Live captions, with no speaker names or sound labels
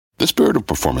The spirit of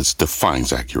performance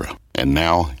defines Acura, and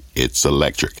now it's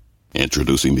electric.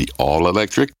 Introducing the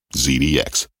all-electric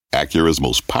ZDX, Acura's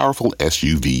most powerful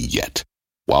SUV yet.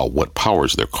 While what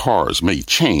powers their cars may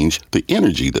change, the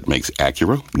energy that makes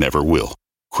Acura never will.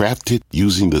 Crafted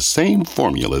using the same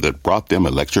formula that brought them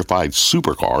electrified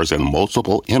supercars and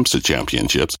multiple IMSA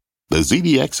championships, the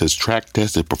ZDX has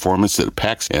track-tested performance that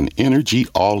packs an energy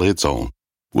all its own.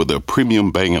 With a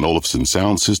premium Bang & Olufsen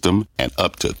sound system and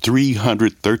up to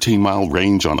 313-mile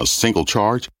range on a single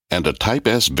charge, and a Type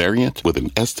S variant with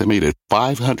an estimated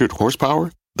 500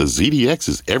 horsepower, the ZDX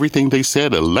is everything they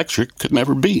said electric could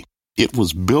never be. It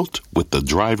was built with the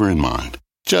driver in mind,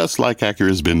 just like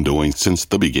Acura's been doing since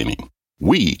the beginning.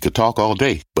 We could talk all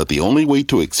day, but the only way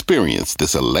to experience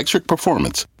this electric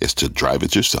performance is to drive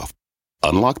it yourself.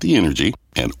 Unlock the energy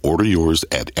and order yours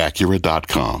at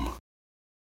Acura.com.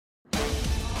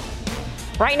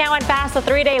 Right now in Fast, a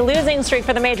 3-day losing streak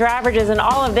for the major averages, and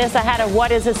all of this ahead of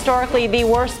what is historically the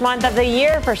worst month of the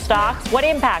year for stocks. What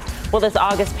impact will this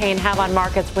August pain have on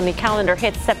markets when the calendar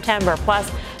hits September?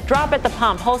 Plus, drop at the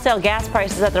pump. Wholesale gas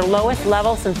prices at their lowest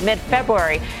level since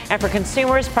mid-February. And for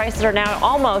consumers, prices are now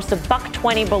almost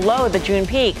 $1.20 below the June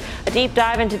peak. A deep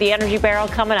dive into the energy barrel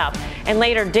coming up. And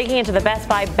later, digging into the Best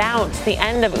Buy bounce, the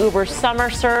end of Uber's summer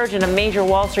surge, and a major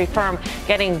Wall Street firm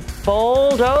getting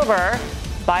bowled over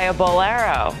by a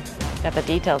Bolero. Got the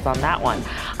details on that one.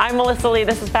 I'm Melissa Lee.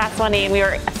 This is Fast Money, and we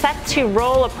are set to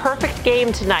roll a perfect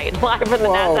game tonight. Live from the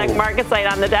NASDAQ market site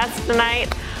on the desk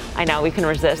tonight. I know, we can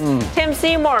resist. Tim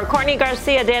Seymour, Courtney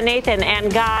Garcia, Dan Nathan,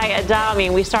 and Guy Adami.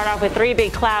 We start off with three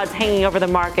big clouds hanging over the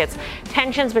markets.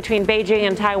 Tensions between Beijing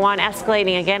and Taiwan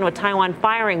escalating again, with Taiwan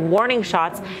firing warning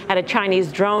shots at a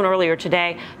Chinese drone earlier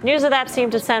today. News of that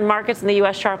seemed to send markets in the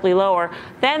U.S. sharply lower.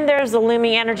 Then there's the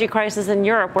looming energy crisis in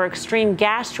Europe, where extreme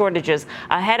gas shortages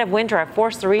ahead of winter have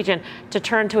forced the region to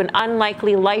turn to an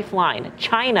unlikely lifeline,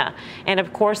 China. And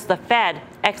of course, the Fed.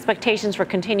 Expectations for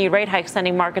continued rate hikes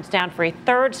sending markets down for a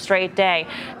third straight day.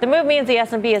 The move means the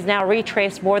S&P has now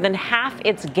retraced more than half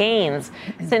its gains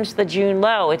since the June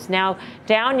low. It's now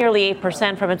down nearly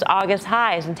 8% from its August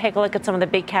highs. And take a look at some of the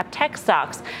big cap tech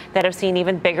stocks that have seen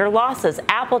even bigger losses.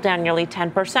 Apple down nearly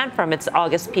 10% from its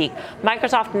August peak.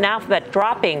 Microsoft and Alphabet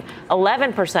dropping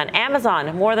 11%.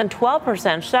 Amazon more than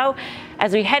 12%. So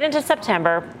as we head into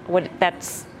September,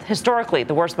 that's historically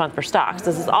the worst month for stocks.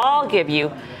 Does this all give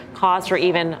you cause for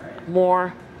even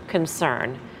more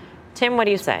concern? Tim, what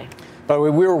do you say? But we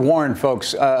were warned,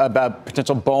 folks, about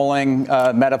potential bowling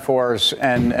metaphors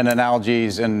and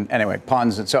analogies and, anyway,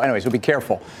 puns. And so be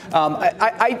careful.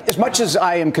 As much as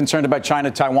I am concerned about China,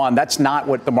 Taiwan, that's not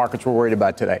what the markets were worried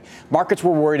about today. Markets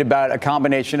were worried about a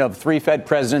combination of three Fed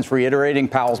presidents reiterating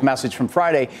Powell's message from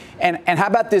Friday. And how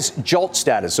about this JOLTS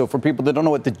data? So for people that don't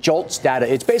know what the JOLTS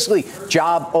data, it's basically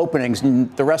job openings.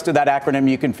 And the rest of that acronym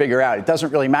you can figure out. It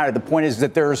doesn't really matter. The point is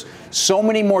that there's so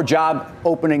many more job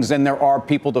openings than there are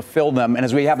people to fill them. And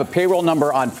as we have a payroll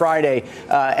number on Friday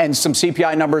and some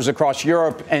CPI numbers across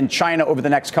Europe and China over the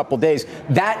next couple of days,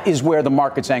 that is where the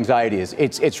market's anxiety is.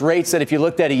 It's rates that if you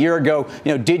looked at a year ago,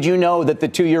 did you know that the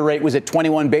 2-year rate was at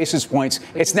 21 basis points?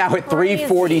 It's now at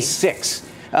 346.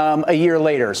 A year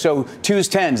later. So 2s,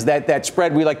 10s, that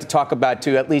spread we like to talk about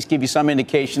to at least give you some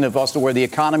indication of also where the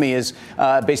economy is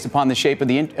based upon the shape of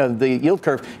the yield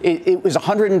curve. It was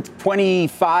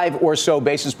 125 or so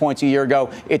basis points a year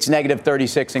ago. It's negative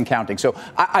 36 and counting. So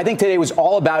I think today was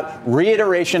all about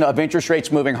reiteration of interest rates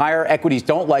moving higher. Equities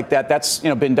don't like that. That's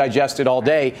been digested all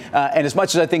day. And as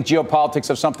much as I think geopolitics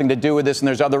have something to do with this, and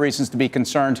there's other reasons to be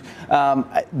concerned,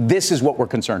 this is what we're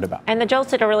concerned about. And the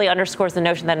JOLTS data really underscores the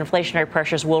notion that inflationary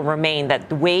pressures will remain,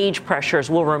 that wage pressures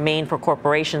will remain for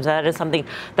corporations. That is something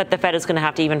that the Fed is going to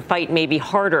have to even fight maybe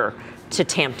harder to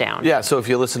tamp down. Yeah, so if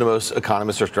you listen to most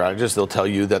economists or strategists, they'll tell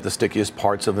you that the stickiest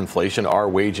parts of inflation are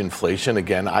wage inflation.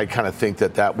 Again, I kind of think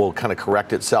that will kind of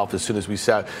correct itself as soon as we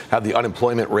have the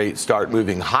unemployment rate start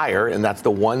moving higher. And that's the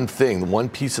one thing, the one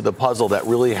piece of the puzzle that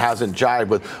really hasn't jived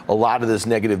with a lot of this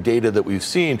negative data that we've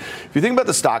seen. If you think about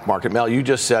the stock market, Mel, you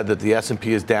just said that the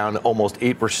S&P is down almost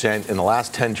 8% in the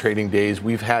last 10 trading days.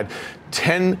 We've had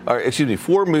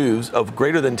 4 moves of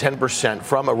greater than 10%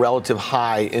 from a relative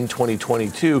high in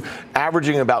 2022,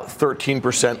 averaging about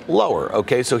 13% lower.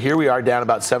 Okay, so here we are down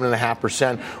about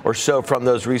 7.5% or so from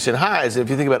those recent highs. And if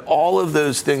you think about all of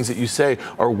those things that you say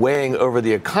are weighing over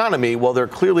the economy, well, they're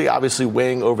clearly obviously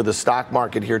weighing over the stock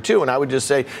market here too. And I would just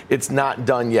say it's not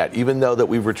done yet, even though that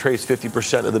we've retraced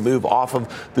 50% of the move off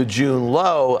of the June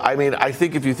low. I mean, I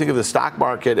think if you think of the stock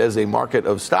market as a market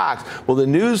of stocks, well, the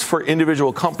news for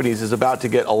individual companies is about to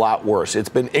get a lot worse. It's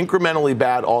been incrementally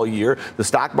bad all year. The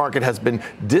stock market has been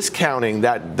discounting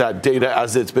that data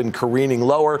as it's been careening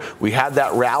lower. We had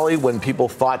that rally when people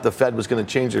thought the Fed was going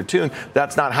to change their tune.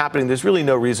 That's not happening. There's really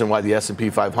no reason why the S&P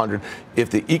 500,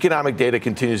 if the economic data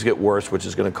continues to get worse, which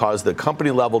is going to cause the company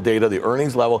level data, the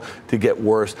earnings level to get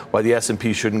worse, why the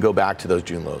S&P shouldn't go back to those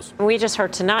June lows. We just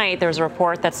heard tonight there's a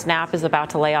report that Snap is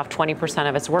about to lay off 20%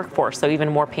 of its workforce, so even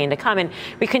more pain to come. And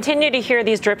we continue to hear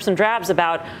these drips and drabs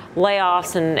about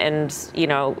layoffs and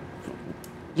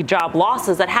job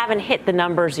losses that haven't hit the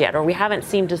numbers yet, or we haven't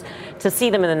seemed to see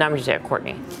them in the numbers yet,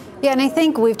 Courtney. Yeah, and I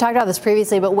think we've talked about this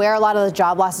previously, but where a lot of the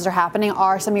job losses are happening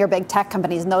are some of your big tech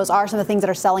companies, and those are some of the things that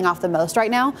are selling off the most right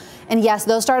now. And yes,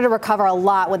 those started to recover a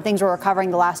lot when things were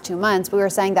recovering the last 2 months, but we were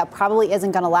saying that probably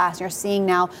isn't going to last. You're seeing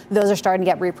now those are starting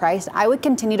to get repriced. I would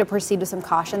continue to proceed with some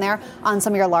caution there on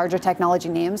some of your larger technology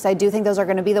names. I do think those are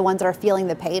going to be the ones that are feeling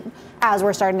the pain as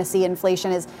we're starting to see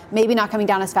inflation is maybe not coming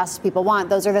down as fast as people want.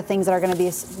 Those are the things that are going to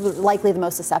be likely the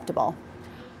most susceptible.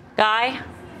 Guy?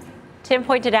 Tim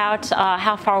pointed out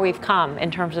how far we've come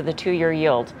in terms of the 2-year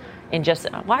yield in just,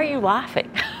 why are you laughing?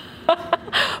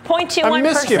 0.21%. I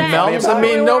missed you, Melms. I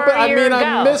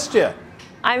missed you.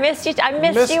 I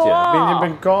missed you all. I mean,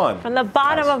 you've been gone. From the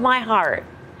bottom of my heart.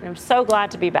 And I'm so glad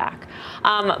to be back.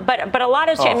 But a lot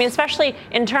has changed. I mean, especially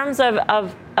in terms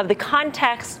of the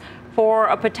context for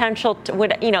a potential,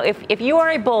 if you are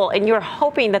a bull and you're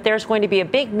hoping that there's going to be a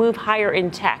big move higher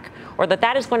in tech, or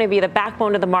that is going to be the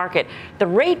backbone of the market, the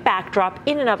rate backdrop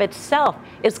in and of itself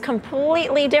is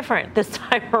completely different this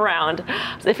time around.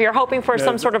 So if you're hoping for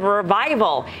some sort of a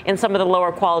revival in some of the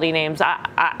lower quality names,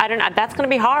 I don't know, that's going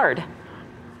to be hard.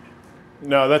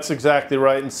 No, that's exactly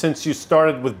right. And since you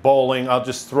started with bowling, I'll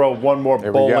just throw one more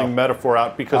bowling metaphor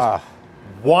out because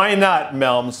why not,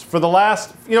 Melms? For the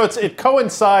last, it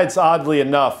coincides oddly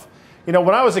enough. When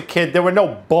I was a kid, there were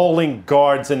no bowling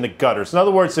guards in the gutters. In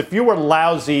other words, if you were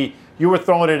lousy, you were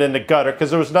throwing it in the gutter because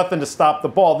there was nothing to stop the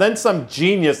ball. Then some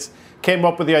genius came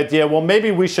up with the idea, well, maybe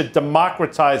we should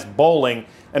democratize bowling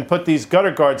and put these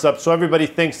gutter guards up so everybody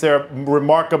thinks they're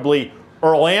remarkably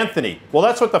Earl Anthony. Well,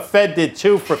 that's what the Fed did,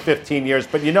 too, for 15 years.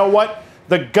 But you know what?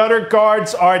 The gutter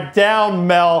guards are down,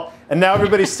 Mel, and now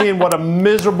everybody's seeing what a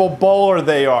miserable bowler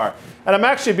they are. And I'm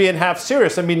actually being half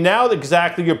serious. I mean, now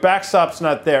exactly your backstop's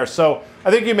not there. So I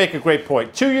think you make a great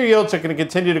point. 2-year yields are going to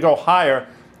continue to go higher.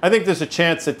 I think there's a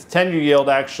chance that the 10-year yield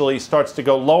actually starts to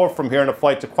go lower from here in a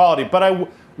flight to quality. But I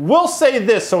will say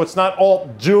this, so it's not all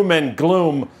doom and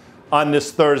gloom on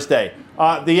this Thursday.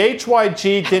 The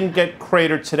HYG didn't get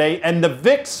cratered today, and the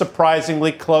VIX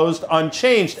surprisingly closed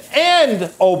unchanged.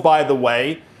 And, oh, by the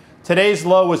way, today's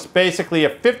low was basically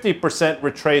a 50%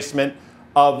 retracement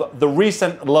of the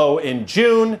recent low in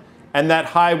June and that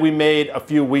high we made a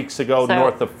few weeks ago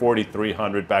north of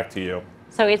 4,300. Back to you.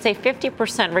 So it's a 50%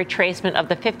 retracement of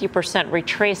the 50%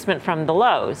 retracement from the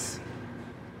lows.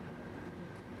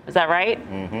 Is that right?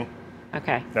 Mm-hmm.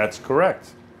 Okay. That's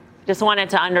correct. Just wanted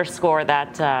to underscore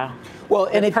that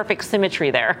perfect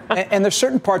symmetry there. And there's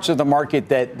certain parts of the market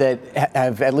that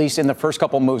have, at least in the first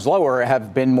couple moves lower,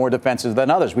 have been more defensive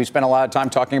than others. We spent a lot of time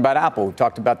talking about Apple. We've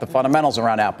talked about the fundamentals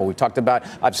around Apple. We talked about,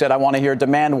 I've said I want to hear a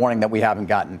demand warning that we haven't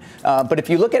gotten. But if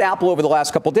you look at Apple over the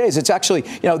last couple of days, it's actually,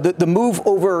 the move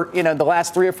over, the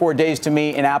last 3 or 4 days to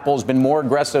me in Apple has been more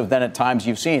aggressive than at times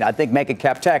you've seen. I think mega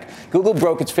cap tech, Google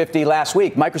broke its 50 last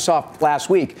week, Microsoft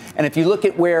last week. And if you look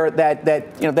at where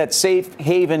that safe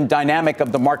haven dynamic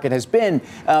of the market has been,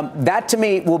 that to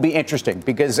me will be interesting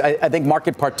because I think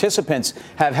market participants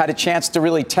have had a chance to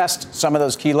really test some of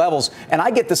those key levels. And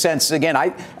I get the sense, again,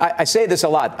 I say this a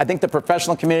lot. I think the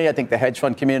professional community, I think the hedge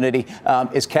fund community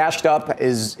is cashed up,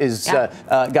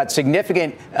 got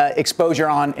significant exposure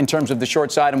on in terms of the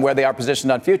short side and where they are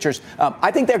positioned on futures.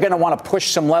 I think they're going to want to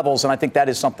push some levels, and I think that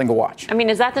is something to watch. I mean,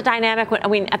 is that the dynamic? I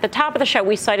mean, at the top of the show,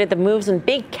 we cited the moves in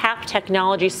big cap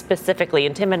technology specifically,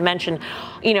 and Tim had mentioned,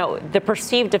 the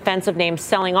perceived defensive names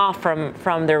selling off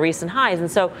from their recent highs.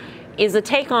 And so is the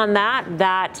take on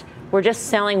that we're just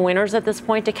selling winners at this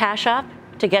point to cash up,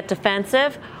 to get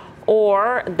defensive,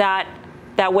 or that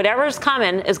whatever's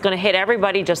coming is going to hit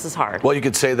everybody just as hard? Well, you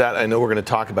could say that. I know we're going to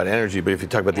talk about energy, but if you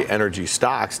talk about the energy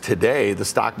stocks, today the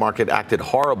stock market acted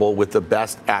horrible with the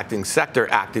best acting sector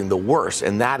acting the worst,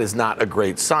 and that is not a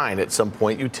great sign. At some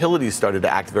point, utilities started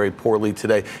to act very poorly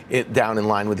today, down in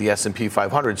line with the S&P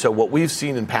 500. So what we've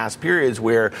seen in past periods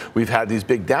where we've had these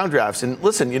big downdrafts, and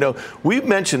listen, we've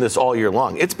mentioned this all year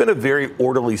long. It's been a very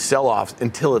orderly sell-off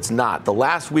until it's not. The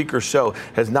last week or so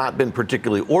has not been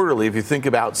particularly orderly. If you think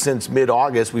about since mid-August,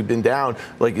 August, we've been down,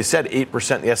 like you said,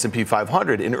 8% in the S&P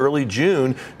 500. In early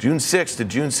June 6th to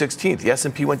June 16th, the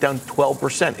S&P went down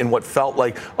 12% in what felt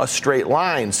like a straight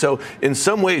line. So in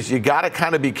some ways, you got to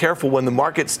kind of be careful when the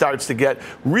market starts to get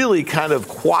really kind of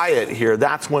quiet here.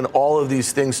 That's when all of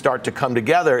these things start to come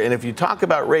together. And if you talk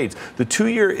about rates, the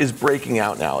 2-year is breaking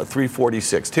out now at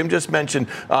 346. Tim just mentioned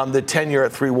the 10-year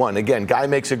at 3.1. Again, Guy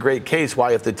makes a great case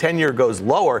why if the 10-year goes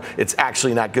lower, it's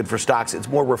actually not good for stocks. It's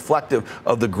more reflective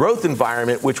of the growth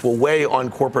environment, which will weigh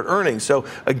on corporate earnings. So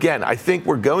again, I think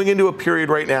we're going into a period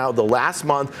right now, the last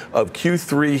month of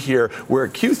Q3 here, where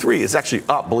Q3 is actually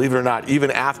up, believe it or not,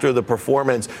 even after the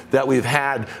performance that we've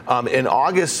had in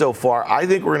August so far. I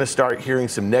think we're going to start hearing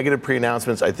some negative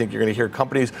pre-announcements. I think you're going to hear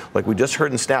companies like we just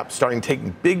heard in Snap starting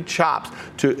taking big chops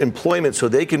to employment so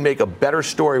they can make a better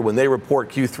story when they report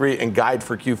Q3 and guide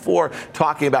for Q4,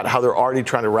 talking about how they're already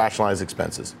trying to rationalize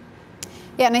expenses.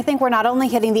 Yeah, and I think we're not only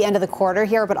hitting the end of the quarter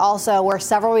here, but also we're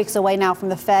several weeks away now from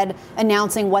the Fed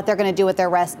announcing what they're going to do with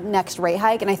their next rate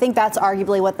hike. And I think that's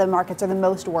arguably what the markets are the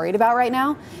most worried about right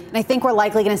now. And I think we're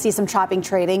likely going to see some chopping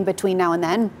trading between now and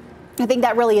then. I think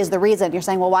that really is the reason. You're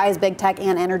saying, well, why is big tech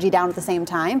and energy down at the same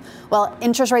time? Well,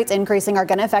 interest rates increasing are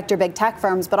going to affect your big tech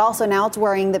firms, but also now it's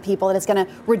worrying the people that it's going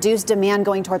to reduce demand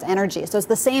going towards energy. So it's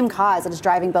the same cause that is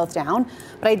driving both down.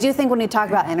 But I do think when we talk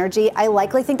about energy, I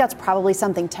likely think that's probably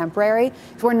something temporary.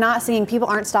 If we're not seeing, people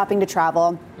aren't stopping to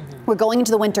travel. We're going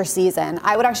into the winter season.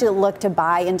 I would actually look to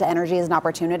buy into energy as an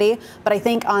opportunity. But I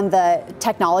think on the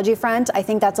technology front, I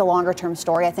think that's a longer term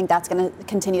story. I think that's going to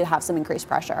continue to have some increased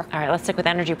pressure. All right, let's stick with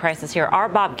energy prices here.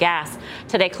 RBOB gas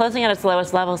today closing at its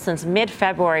lowest level since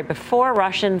mid-February before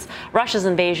Russia's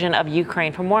invasion of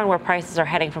Ukraine. For more on where prices are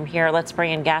heading from here, let's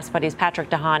bring in Gas Buddy's Patrick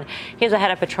DeHaan. He's the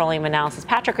head of petroleum analysis.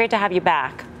 Patrick, great to have you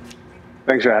back.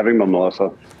 Thanks for having me,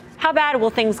 Melissa. How bad will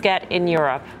things get in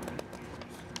Europe?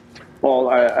 Well,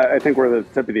 I think we're the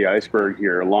tip of the iceberg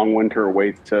here. Long winter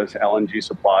awaits us. LNG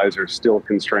supplies are still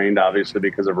constrained, obviously,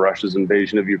 because of Russia's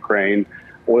invasion of Ukraine.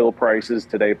 Oil prices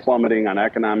today plummeting on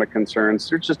economic concerns.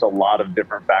 There's just a lot of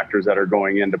different factors that are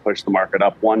going in to push the market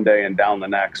up one day and down the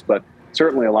next. But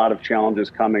certainly a lot of challenges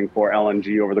coming for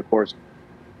LNG over the course.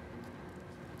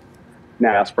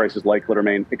 Gas prices likely to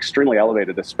remain extremely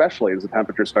elevated, especially as the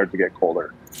temperatures start to get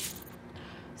colder.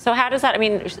 So how does that, I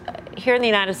mean, here in the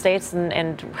United States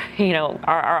and you know,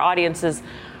 our audiences,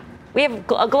 we have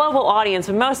a global audience,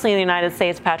 but mostly in the United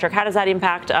States, Patrick. How does that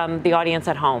impact the audience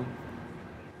at home?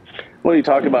 Well, you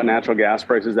talk about natural gas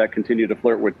prices that continue to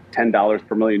flirt with $10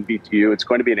 per million BTU. It's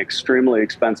going to be an extremely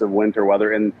expensive winter,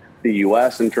 whether in the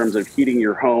U.S. in terms of heating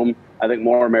your home. I think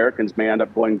more Americans may end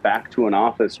up going back to an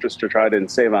office just to try to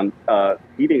save on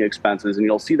heating expenses, and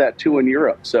you'll see that too in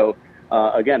Europe. So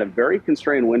again, a very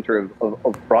constrained winter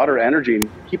of broader energy. And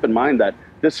keep in mind that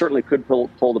this certainly could pull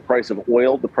the price of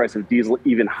oil, the price of diesel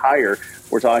even higher.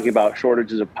 We're talking about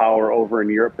shortages of power over in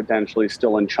Europe, potentially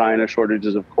still in China,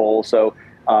 shortages of coal. So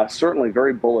certainly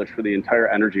very bullish for the entire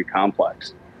energy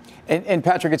complex. And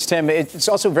Patrick, it's Tim. It's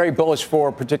also very bullish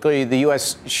for particularly the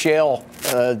U.S. shale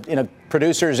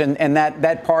producers and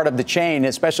that part of the chain,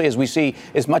 especially as we see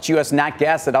as much U.S. nat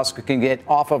gas that also can get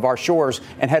off of our shores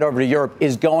and head over to Europe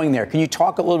is going there. Can you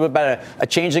talk a little bit about a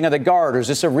changing of the guard, or is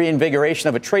this a reinvigoration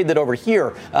of a trade that over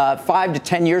here 5 to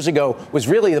 10 years ago was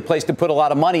really the place to put a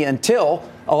lot of money until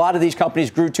a lot of these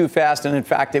companies grew too fast, and in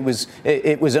fact it was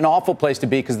an awful place to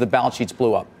be because the balance sheets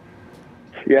blew up?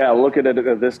 Yeah, look at it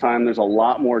at this time. There's a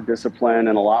lot more discipline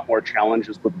and a lot more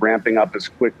challenges with ramping up as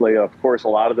quickly. Of course, a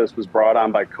lot of this was brought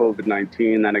on by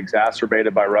COVID-19, then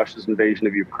exacerbated by Russia's invasion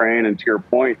of Ukraine. And to your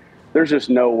point, there's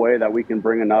just no way that we can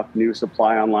bring enough new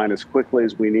supply online as quickly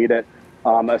as we need it,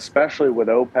 especially with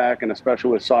OPEC and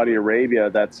especially with Saudi Arabia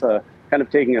that's kind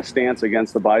of taking a stance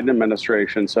against the Biden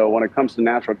administration. So when it comes to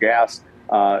natural gas,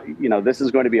 this is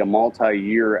going to be a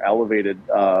multi-year elevated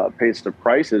pace of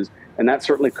prices. And that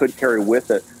certainly could carry with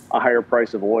it a higher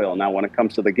price of oil. Now, when it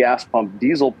comes to the gas pump,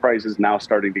 diesel prices now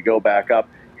starting to go back up.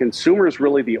 Consumers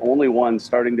really the only ones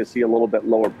starting to see a little bit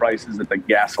lower prices at the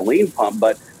gasoline pump,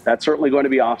 but that's certainly going to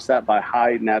be offset by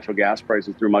high natural gas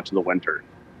prices through much of the winter.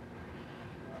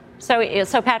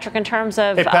 So Patrick, in terms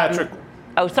of... Hey, Patrick.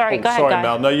 Go ahead, sorry, Guy.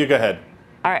 Mel. No, you go ahead.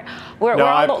 All right.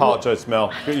 I apologize,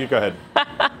 Mel. You go ahead.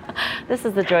 This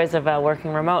is the joys of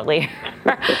working remotely.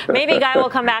 Maybe Guy will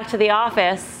come back to the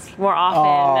office more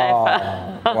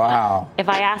often if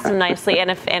I ask him nicely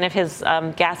and if his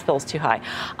gas bill's too high.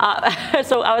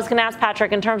 So I was going to ask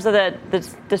Patrick, in terms of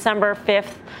the December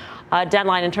 5th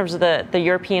deadline, in terms of the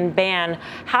European ban,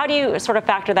 how do you sort of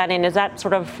factor that in? Is that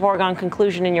sort of foregone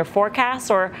conclusion in your forecasts,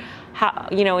 or how,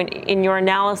 in your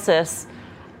analysis,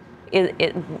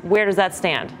 where does that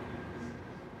stand?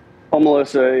 Well,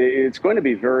 Melissa, it's going to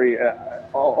be very,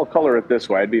 I'll color it this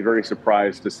way. I'd be very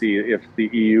surprised to see if the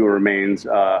EU remains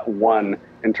one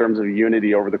in terms of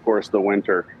unity over the course of the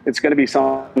winter. It's going to be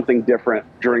something different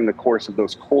during the course of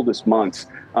those coldest months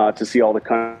to see all the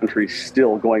countries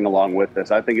still going along with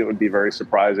this. I think it would be very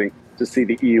surprising to see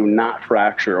the EU not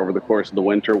fracture over the course of the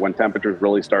winter when temperatures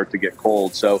really start to get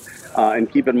cold. So, and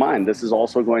keep in mind, this is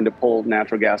also going to pull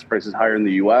natural gas prices higher in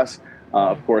the U.S.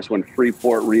 Of course, when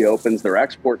Freeport reopens their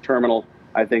export terminal,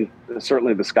 I think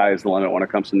certainly the sky is the limit when it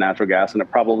comes to natural gas, and it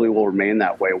probably will remain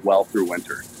that way well through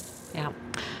winter. Yeah.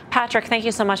 Patrick, thank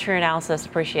you so much for your analysis.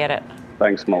 Appreciate it.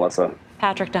 Thanks, Melissa.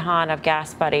 Patrick DeHaan of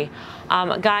GasBuddy.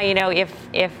 Guy, you know,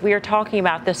 if we are talking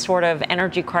about this sort of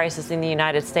energy crisis in the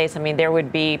United States, I mean, there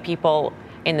would be people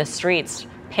in the streets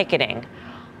picketing,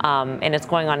 and it's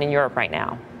going on in Europe right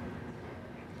now.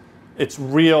 It's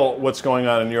real what's going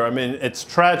on in Europe. I mean, it's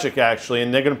tragic, actually,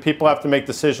 and people have to make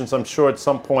decisions, I'm sure, at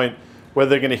some point, whether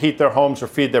they're going to heat their homes or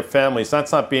feed their families.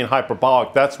 That's not being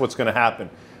hyperbolic. That's what's going to happen.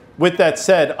 With that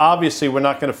said, obviously, we're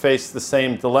not going to face the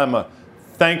same dilemma,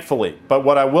 thankfully. But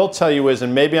what I will tell you is,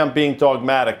 and maybe I'm being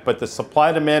dogmatic, but the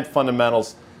supply-demand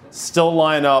fundamentals still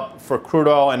line up for crude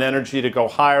oil and energy to go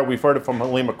higher. We've heard it from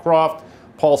Halima Croft,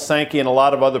 Paul Sankey, and a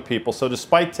lot of other people. So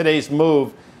despite today's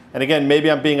move, and again, maybe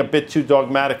I'm being a bit too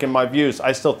dogmatic in my views,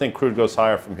 I still think crude goes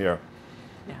higher from here.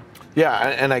 Yeah,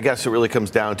 and I guess it really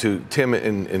comes down to Tim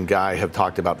and Guy have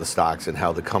talked about the stocks and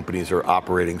how the companies are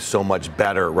operating so much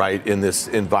better, right, in this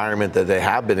environment that they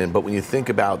have been in. But when you think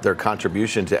about their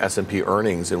contribution to S&P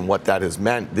earnings and what that has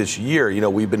meant this year, you know,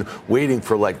 we've been waiting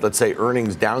for, like, let's say,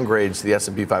 earnings downgrades to the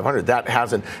S&P 500. That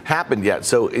hasn't happened yet.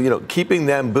 So, you know, keeping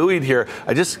them buoyed here,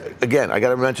 I got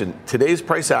to mention, today's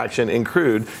price action in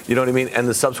crude, you know what I mean, and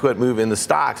the subsequent move in the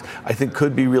stocks, I think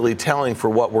could be really telling for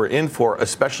what we're in for,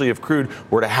 especially if crude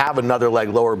were to have another leg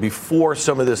lower before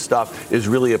some of this stuff is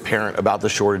really apparent about the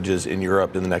shortages in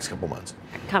Europe in the next couple months.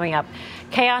 Coming up,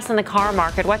 chaos in the car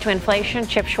market. What do inflation,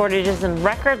 chip shortages, and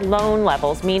record loan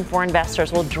levels mean for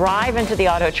investors? We'll drive into the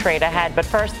auto trade ahead. But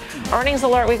first, earnings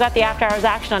alert. We've got the after-hours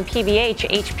action on PVH,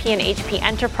 HP, and HP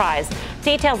Enterprise.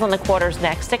 Details on the quarters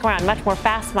next. Stick around. Much more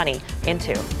Fast Money in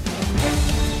 2.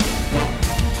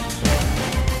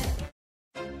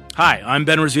 Hi, I'm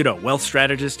Ben Rizzuto, wealth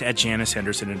strategist at Janus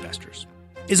Henderson Investors.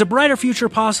 Is a brighter future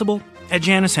possible? At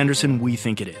Janus Henderson, we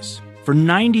think it is. For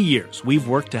 90 years, we've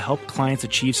worked to help clients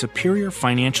achieve superior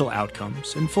financial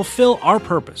outcomes and fulfill our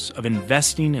purpose of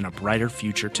investing in a brighter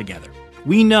future together.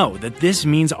 We know that this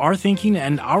means our thinking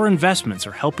and our investments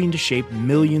are helping to shape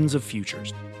millions of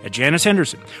futures. At Janus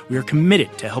Henderson, we are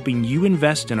committed to helping you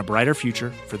invest in a brighter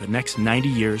future for the next 90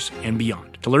 years and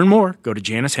beyond. To learn more, go to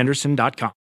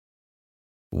janushenderson.com.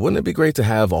 Wouldn't it be great to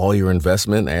have all your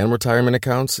investment and retirement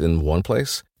accounts in one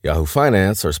place? Yahoo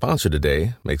Finance, our sponsor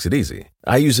today, makes it easy.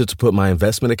 I use it to put my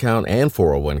investment account and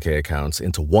 401k accounts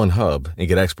into one hub and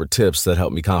get expert tips that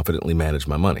help me confidently manage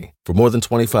my money. For more than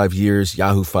 25 years,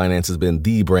 Yahoo Finance has been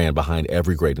the brand behind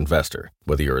every great investor.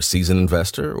 Whether you're a seasoned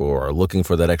investor or are looking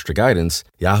for that extra guidance,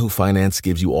 Yahoo Finance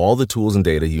gives you all the tools and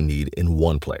data you need in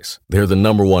one place. They're the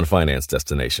 #1 finance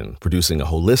destination, producing a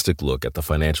holistic look at the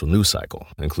financial news cycle,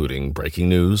 including breaking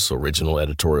news, original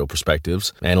editorial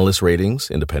perspectives, analyst ratings,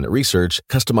 independent research,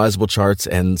 customizable charts,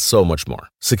 and so much more.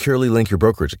 Securely link your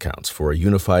brokerage accounts for a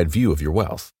unified view of your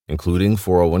wealth, including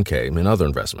 401k and other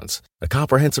investments. A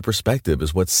comprehensive perspective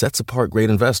is what sets apart great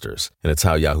investors, and it's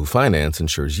how Yahoo Finance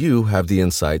ensures you have the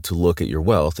insight to look at your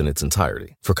wealth in its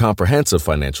entirety. For comprehensive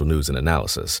financial news and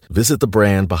analysis, visit the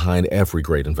brand behind every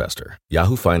great investor,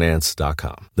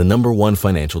 yahoofinance.com, the #1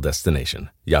 financial destination,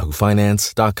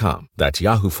 yahoofinance.com. That's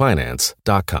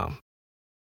yahoofinance.com.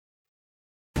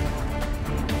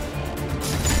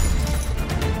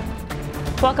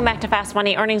 Welcome back to Fast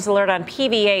Money. Earnings alert on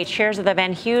PVH. Shares of the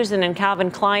Van Heusen and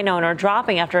Calvin Klein owner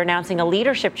dropping after announcing a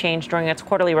leadership change during its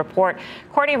quarterly report.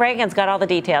 Courtney Reagan's got all the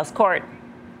details. Court.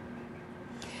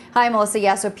 Hi, Melissa.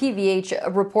 Yeah, so PVH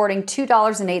reporting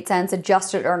 $2.08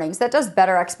 adjusted earnings. That does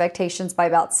better expectations by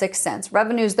about 6 cents.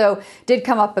 Revenues, though, did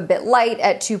come up a bit light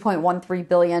at $2.13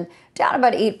 billion, down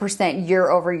about 8% year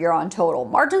over year on total.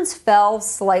 Margins fell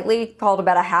slightly, called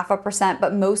about 0.5%,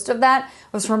 but most of that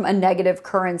was from a negative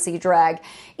currency drag.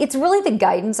 It's really the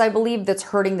guidance, I believe, that's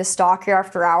hurting the stock here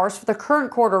after hours. For the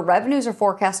current quarter, revenues are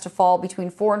forecast to fall between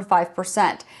 4% and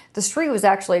 5%. The street was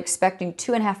actually expecting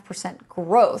 2.5%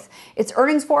 growth. Its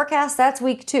earnings forecast forecast, that's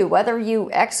weak too, whether you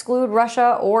exclude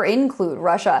Russia or include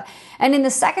Russia. And in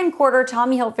the second quarter,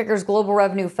 Tommy Hilfiger's global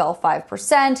revenue fell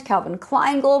 5%. Calvin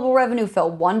Klein global revenue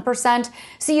fell 1%.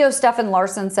 CEO Stefan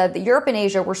Larsson said that Europe and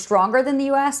Asia were stronger than the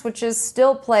U.S., which is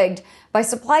still plagued by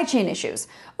supply chain issues.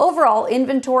 Overall,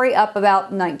 inventory up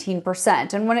about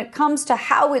 19%. And when it comes to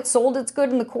how it sold its good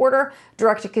in the quarter,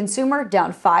 direct-to-consumer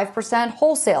down 5%,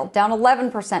 wholesale down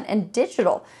 11%, and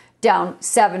digital down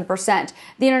 7%.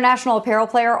 The international apparel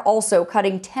player also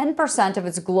cutting 10% of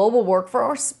its global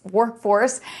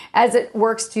workforce as it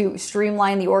works to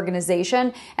streamline the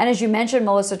organization. And as you mentioned,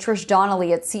 Melissa, Trish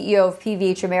Donnelly, its CEO of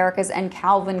PVH Americas and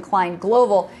Calvin Klein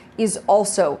Global, is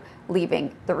also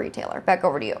leaving the retailer. Back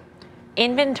over to you.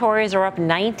 Inventories are up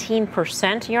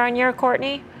 19% year on year,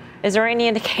 Courtney. Is there any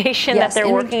indication that they're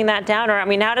working that down? Or, I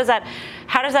mean, how does that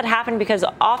happen? Because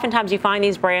oftentimes you find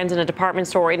these brands in a department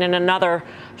store and in another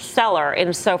seller.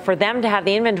 And so for them to have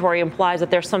the inventory implies that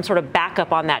there's some sort of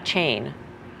backup on that chain.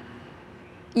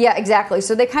 Yeah, exactly.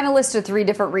 So they kind of listed three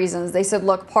different reasons. They said,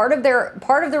 look, part of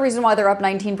the reason why they're up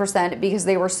 19% because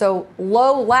they were so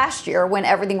low last year when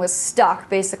everything was stuck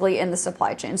basically in the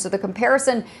supply chain. So the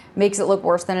comparison makes it look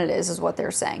worse than it is what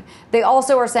they're saying. They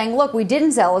also are saying, look, we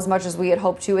didn't sell as much as we had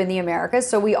hoped to in the Americas,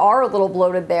 so we are a little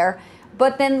bloated there.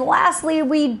 But then lastly,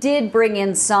 we did bring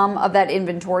in some of that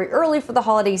inventory early for the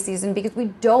holiday season because we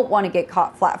don't want to get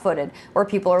caught flat-footed where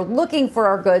people are looking for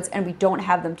our goods and we don't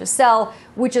have them to sell,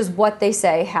 which is what they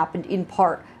say happened in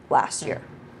part last year.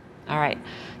 All right.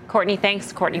 Courtney,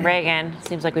 thanks. Courtney Reagan.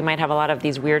 Seems like we might have a lot of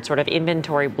these weird sort of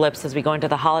inventory blips as we go into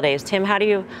the holidays. Tim, how do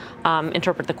you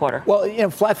interpret the quarter? Well,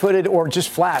 flat-footed or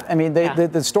just flat. I mean,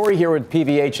 the story here with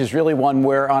PVH is really one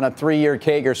where on a 3-year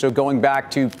CAGR, so going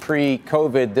back to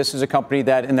pre-COVID, this is a company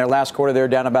that in their last quarter, they're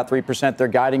down about 3%. They're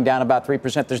guiding down about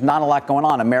 3%. There's not a lot going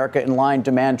on. America in line,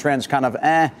 demand trends kind of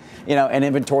and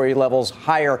inventory levels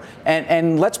higher.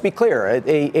 And let's be clear,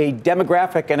 a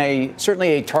demographic and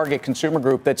certainly a target consumer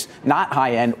group that's not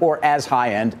high-end or as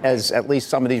high-end as at least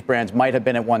some of these brands might have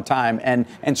been at one time, and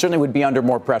certainly would be under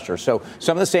more pressure. So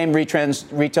some of the same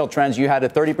retail trends. You had a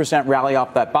 30% rally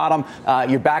off that bottom.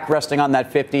 You're back resting on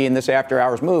that 50 in this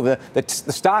after-hours move. The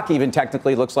stock even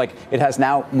technically looks like it has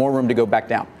now more room to go back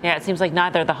down. Yeah, it seems like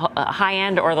neither the high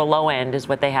end or the low end is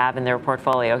what they have in their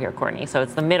portfolio here, Courtney. So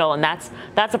it's the middle, and that's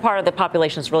a part of the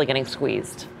population that's really getting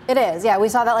squeezed. It is, yeah. We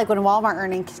saw that like when Walmart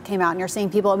earnings came out, and you're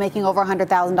seeing people making over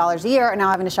 $100,000 a year and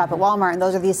now having to shop at Walmart, and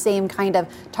those are the same kind of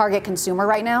target consumer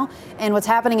right now. And what's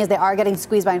happening is they are getting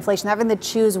squeezed by inflation. They're having to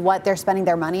choose what they're spending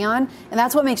their money on, and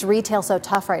that's what makes retail so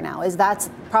tough right now. Is that's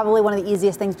probably one of the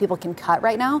easiest things people can cut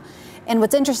right now. And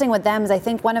what's interesting with them is I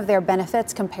think one of their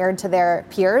benefits compared to their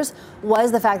peers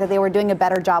was the fact that they were doing a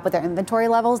better job with their inventory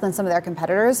levels than some of their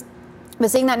competitors. But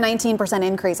seeing that 19%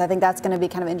 increase, I think that's going to be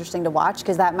kind of interesting to watch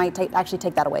because that might actually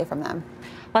take that away from them.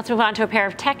 Let's move on to a pair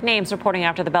of tech names reporting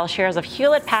after the bell. Shares of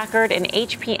Hewlett-Packard and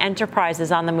HP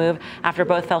Enterprises on the move after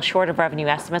both fell short of revenue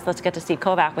estimates. Let's get to Steve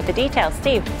Kovac with the details.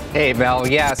 Steve. Hey, Mel.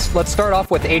 Yes, let's start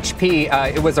off with HP.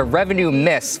 It was a revenue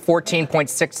miss,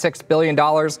 $14.66 billion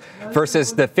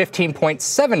versus the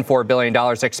 $15.74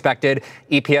 billion expected.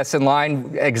 EPS in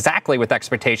line exactly with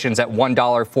expectations at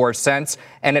 $1.04.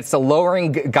 And it's the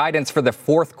lowering guidance for the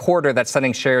fourth quarter that's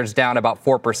sending shares down about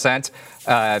 4%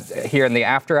 here in the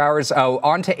after hours.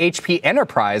 On to HP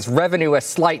Enterprise. Revenue, a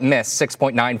slight miss,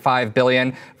 $6.95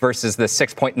 billion versus the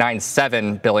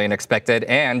 $6.97 billion expected.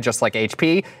 And just like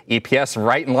HP, EPS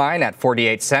right in line at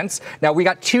 48 cents. Now, we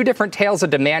got two different tales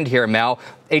of demand here, Mel.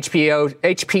 HP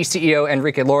CEO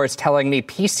Enrique Lores telling me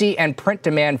PC and print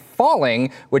demand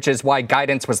falling, which is why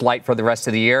guidance was light for the rest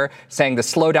of the year, saying the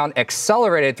slowdown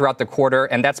accelerated throughout the quarter,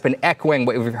 and that's been echoing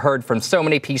what we've heard from so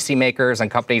many PC makers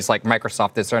and companies like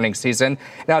Microsoft this earnings season.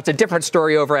 Now, it's a different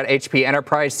story over at HP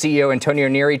Enterprise. CEO Antonio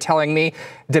Neri telling me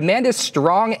demand is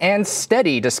strong and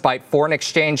steady despite foreign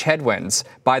exchange headwinds.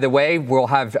 By the way, we'll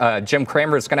have Jim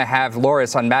Cramer is going to have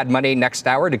Lores on Mad Money next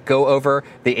hour to go over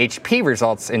the HP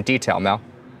results in detail, Mel.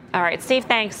 All right, Steve,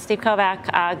 thanks. Steve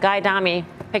Kovac. Guy Adami,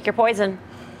 pick your poison.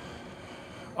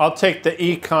 I'll take the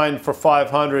E-kind for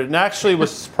 500. And actually, it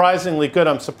was surprisingly good.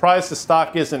 I'm surprised the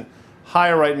stock isn't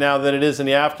higher right now than it is in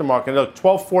the aftermarket. Look,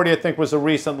 1240, I think, was a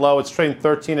recent low. It's trading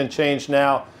 13 and change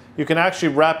now. You can actually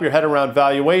wrap your head around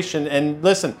valuation. And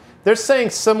listen, they're saying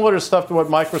similar stuff to what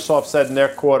Microsoft said in their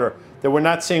quarter, that we're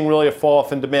not seeing really a fall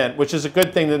off in demand, which is a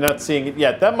good thing. They're not seeing it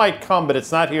yet. That might come, but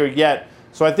it's not here yet.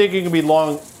 So I think you can be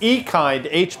long E-kind,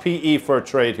 HPE for a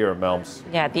trade here, Melms.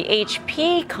 Yeah, the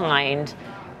HP kind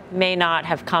may not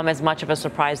have come as much of a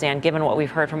surprise, Dan, given what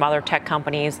we've heard from other tech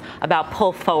companies about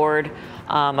pull forward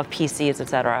of PCs, et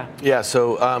cetera. Yeah,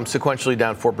 so sequentially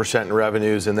down 4% in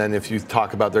revenues. And then if you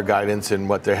talk about their guidance and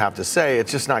what they have to say,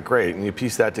 it's just not great. And you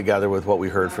piece that together with what we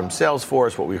heard from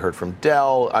Salesforce, what we heard from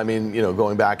Dell, I mean,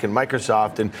 going back in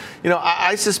Microsoft. And,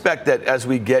 I suspect that as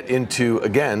we get into,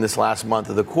 again, this last month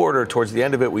of the quarter, towards the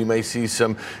end of it, we may see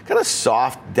some kind of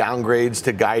soft downgrades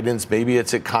to guidance. Maybe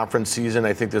it's at conference season.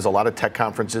 I think there's a lot of tech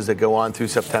conferences that go on through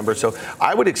September. So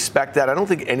I would expect that. I don't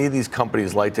think any of these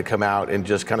companies like to come out and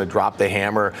just kind of drop the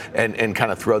hammer and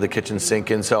kind of throw the kitchen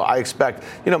sink in. So I expect,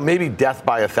 maybe death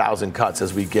by 1,000 cuts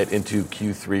as we get into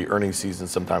Q3 earnings season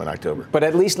sometime in October. But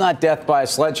at least not death by a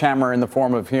sledgehammer in the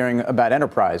form of hearing about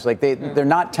enterprise. Like they're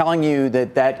not telling you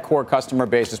that core customer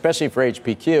base, especially for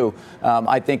HPQ,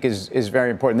 I think is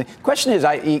very important. The question is,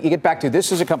 you get back to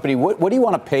this is a company. What do you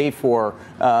want to pay for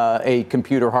a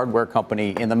computer hardware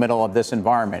company in the middle of this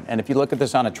environment? And if you look at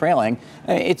this on a trailing,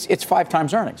 it's 5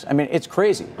 times earnings. I mean, it's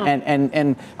crazy.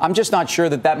 And I'm just not sure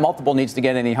that multiple needs to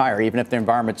get any higher, even if the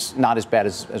environment's not as bad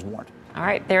as warned. All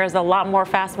right, there is a lot more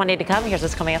fast money to come. Here's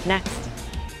what's coming up next.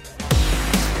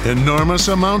 Enormous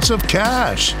amounts of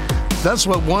cash. That's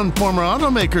what one former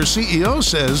automaker CEO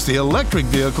says the electric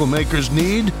vehicle makers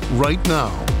need right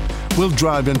now. We'll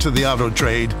drive into the auto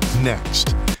trade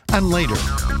next. And later,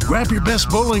 grab your best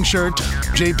bowling shirt.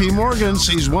 JP Morgan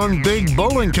sees one big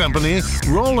bowling company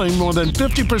rolling more than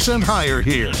 50% higher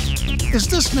here. Is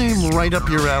this name right up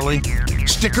your alley?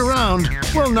 Stick around.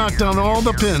 We'll knock down all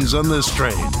the pins on this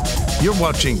trade. You're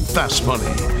watching Fast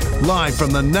Money, live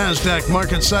from the NASDAQ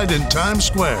market site in Times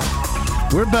Square.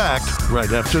 We're back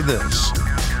right after this.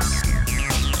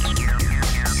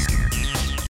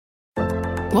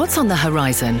 What's on the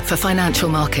horizon for financial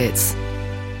markets?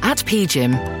 At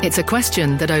PGIM, it's a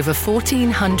question that over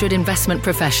 1,400 investment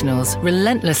professionals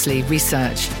relentlessly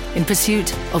research in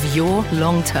pursuit of your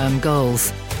long-term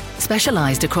goals.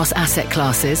 Specialized across asset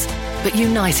classes, but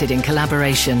united in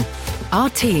collaboration, our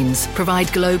teams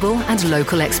provide global and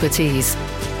local expertise.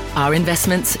 Our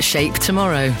investments shape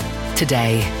tomorrow,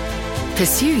 today.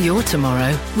 Pursue your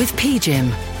tomorrow with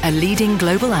PGIM, a leading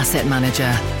global asset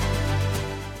manager.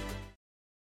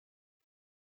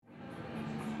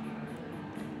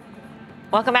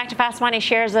 Welcome back to Fast Money.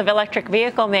 Shares of electric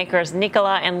vehicle makers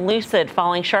Nikola and Lucid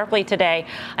falling sharply today.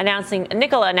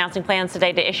 Nikola announcing plans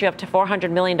today to issue up to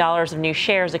 $400 million of new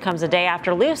shares. It comes a day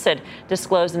after Lucid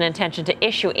disclosed an intention to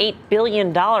issue $8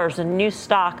 billion in new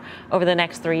stock over the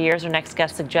next 3 years. Our next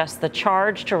guest suggests the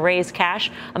charge to raise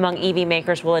cash among EV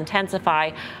makers will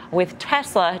intensify, with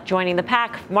Tesla joining the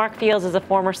pack. Mark Fields is a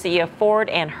former CEO of Ford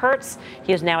and Hertz.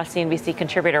 He is now a CNBC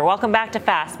contributor. Welcome back to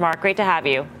Fast, Mark. Great to have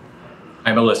you.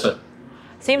 Hi, Melissa.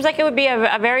 Seems like it would be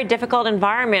a very difficult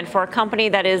environment for a company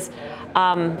that is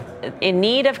in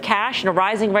need of cash in a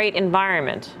rising rate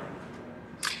environment.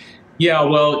 Yeah,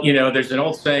 well, there's an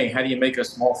old saying, how do you make a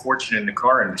small fortune in the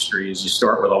car industry, is you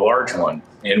start with a large one.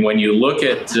 And when you look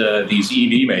at these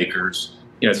EV makers,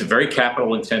 it's a very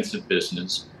capital intensive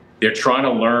business. They're trying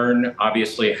to learn,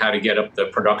 obviously, how to get up the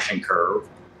production curve.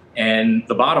 And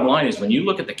the bottom line is when you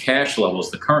look at the cash levels,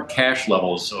 the current cash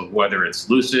levels of whether it's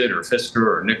Lucid or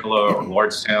Fisker or Nikola or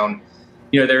Lordstown,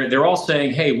 they're all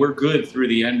saying, hey, we're good through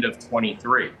the end of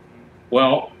 23.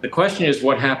 Well, the question is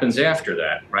what happens after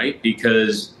that, right?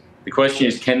 Because the question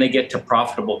is, can they get to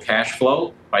profitable cash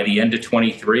flow by the end of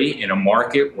 23 in a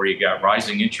market where you got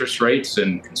rising interest rates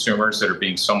and consumers that are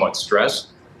being somewhat stressed?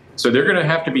 So they're going to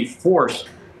have to be forced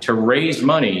to raise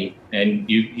money, and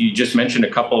you just mentioned a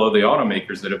couple of the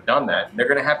automakers that have done that, and they're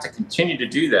going to have to continue to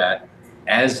do that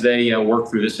as they work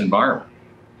through this environment.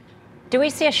 Do we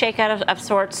see a shakeout of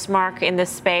sorts, Mark, in this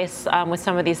space with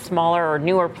some of these smaller or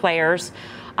newer players,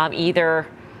 either,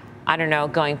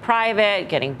 going private,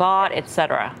 getting bought, et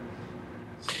cetera?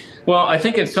 Well, I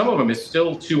think in some of them it's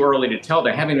still too early to tell.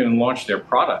 They haven't even launched their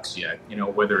products yet.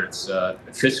 Whether it's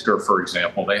Fisker, for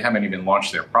example, they haven't even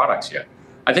launched their products yet.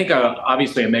 I think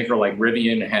obviously a maker like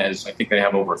Rivian I think they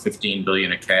have over $15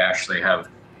 billion of cash. They have,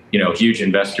 huge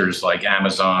investors like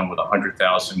Amazon with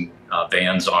 100,000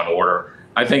 vans on order.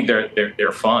 I think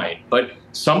they're fine. But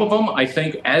some of them, I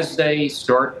think, as they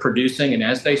start producing and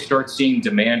as they start seeing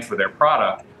demand for their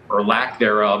product or lack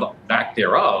thereof,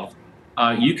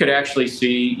 you could actually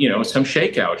see, some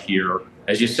shakeout here,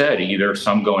 as you said, either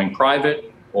some going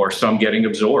private or some getting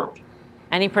absorbed.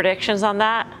 Any predictions on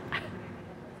that?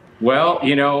 Well,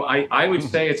 I would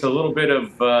say it's a little bit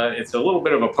of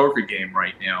a poker game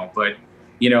right now. But,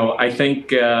 I think,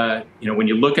 when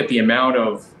you look at the amount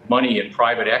of money in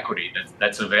private equity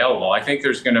that's available, I think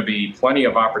there's going to be plenty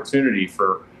of opportunity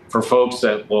for folks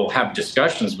that will have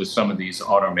discussions with some of these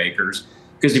automakers.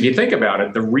 Because if you think about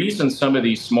it, the reason some of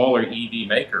these smaller EV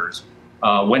makers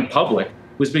went public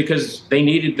was because they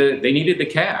needed the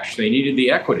cash, they needed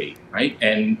the equity, right?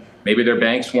 And maybe their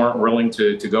banks weren't willing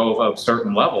to go up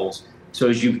certain levels. So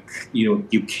as you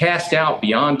cast out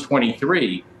beyond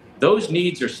 23, those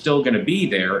needs are still going to be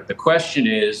there. The question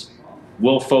is,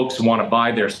 will folks want to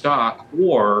buy their stock,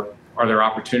 or are there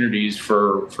opportunities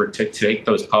to take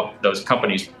those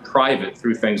companies private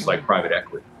through things like private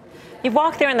equity? You've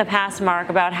walked through in the past, Mark,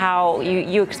 about how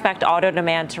you expect auto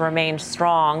demand to remain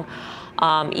strong,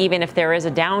 even if there is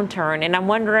a downturn. And I'm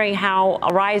wondering how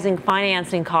rising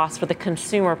financing costs for the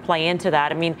consumer play into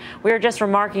that. I mean, we were just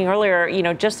remarking earlier,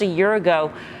 just a year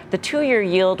ago, the 2-year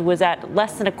yield was at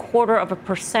less than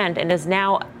 0.25% and is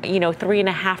now,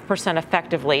 3.5%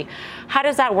 effectively. How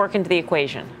does that work into the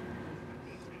equation?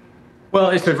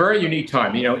 Well, it's a very unique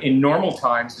time. In normal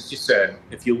times, as you said,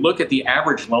 if you look at the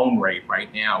average loan rate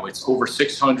right now, it's over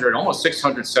 $600, almost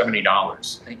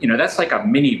 $670. That's like a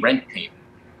mini rent payment.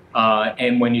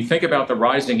 And when you think about the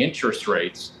rising interest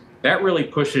rates, that really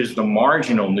pushes the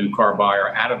marginal new car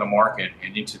buyer out of the market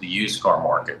and into the used car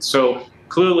market. So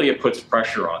clearly it puts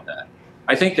pressure on that.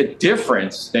 I think the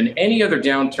difference than any other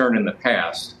downturn in the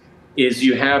past is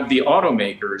you have the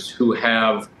automakers who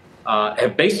have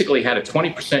basically had a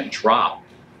 20% drop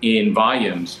in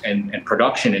volumes and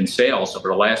production and sales over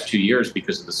the last 2 years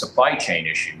because of the supply chain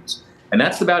issues. And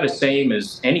that's about the same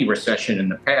as any recession in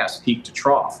the past, peak to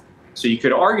trough. So you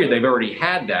could argue they've already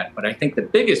had that, but I think the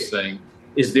biggest thing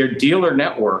is their dealer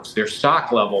networks, their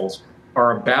stock levels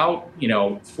are about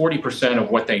 40% of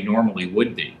what they normally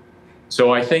would be.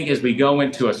 So I think as we go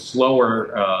into a slower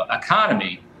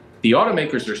economy, the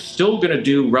automakers are still going to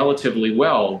do relatively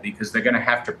well because they're going to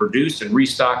have to produce and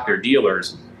restock their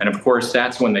dealers. And of course,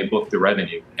 that's when they book the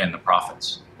revenue and the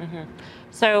profits. Mm-hmm.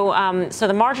 So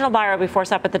the marginal buyer will be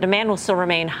forced up, but the demand will still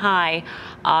remain high.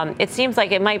 It seems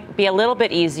like it might be a little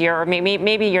bit easier, or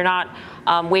maybe you're not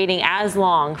waiting as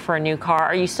long for a new car.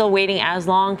 Are you still waiting as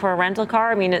long for a rental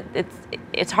car? I mean,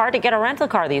 it's hard to get a rental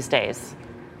car these days.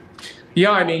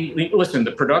 Yeah, I mean, listen,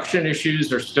 the production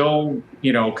issues are still,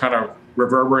 kind of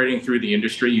reverberating through the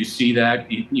industry. You see that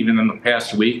even in the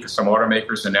past week, some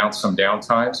automakers announced some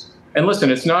downtimes. And listen,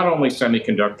 it's not only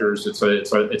semiconductors,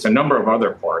 it's a number of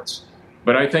other parts.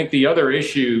 But I think the other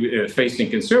issue facing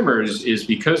consumers is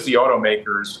because the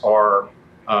automakers are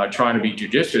trying to be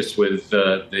judicious with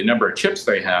the number of chips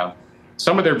they have,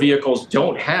 some of their vehicles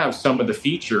don't have some of the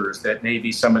features that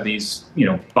maybe some of these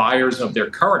buyers of their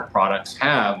current products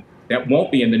have that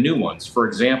won't be in the new ones. For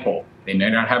example, they may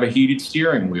not have a heated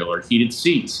steering wheel or heated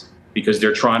seats because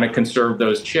they're trying to conserve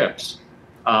those chips.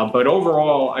 But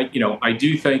overall, I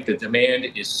do think the demand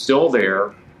is still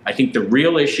there. I think the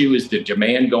real issue is the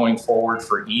demand going forward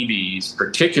for EVs,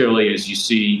 particularly as you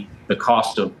see the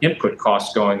cost of input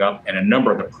costs going up and a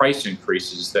number of the price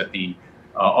increases that the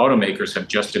automakers have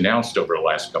just announced over the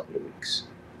last couple of weeks.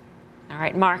 All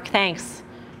right, Mark, thanks.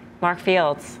 Mark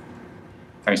Fields.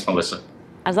 Thanks, Melissa.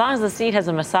 As long as the seat has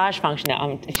a massage function.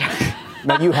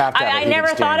 No, you have to. I never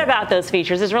thought about those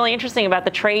features. It's really interesting about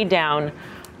the trade down,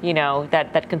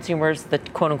 that consumers, the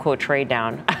quote unquote trade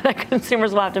down, that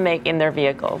consumers will have to make in their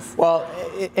vehicles. Well,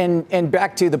 and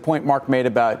back to the point Mark made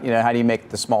about, how do you make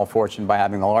the small fortune by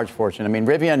having the large fortune? I mean,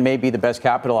 Rivian may be the best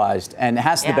capitalized and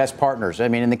has the best partners. I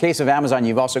mean, in the case of Amazon,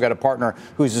 you've also got a partner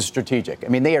who's a strategic. I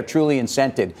mean, they are truly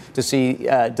incented to see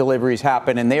deliveries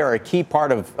happen, and they are a key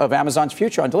part of Amazon's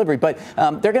future on delivery. But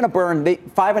they're going to burn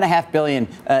 $5.5 billion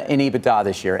in EBITDA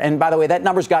this year. And by the way, that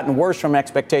number's gotten worse from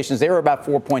expectations. They were about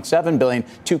 $4.7 billion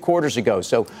 2 quarters ago.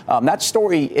 So that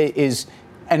story is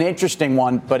an interesting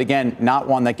one, but again, not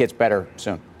one that gets better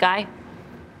soon. Guy?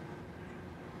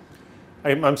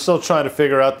 I'm still trying to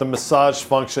figure out the massage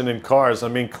function in cars. I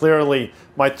mean, clearly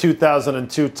my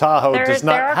 2002 Tahoe does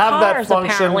not have that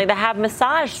function. Apparently that have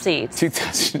massage seats.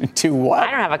 2002 what?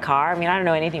 I don't have a car. I mean, I don't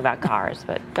know anything about cars,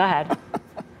 but go ahead.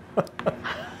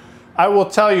 I will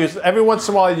tell you, every once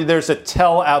in a while, there's a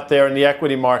tell out there in the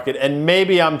equity market, and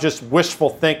maybe I'm just wishful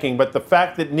thinking, but the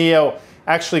fact that NIO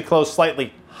actually closed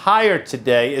slightly higher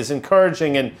today is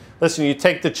encouraging. And listen, you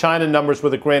take the China numbers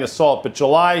with a grain of salt, but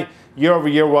July, year over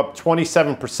year, we're up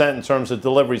 27% in terms of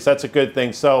deliveries. That's a good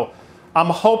thing. So I'm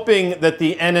hoping that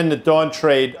the N and the Dawn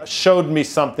trade showed me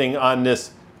something on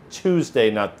this Tuesday,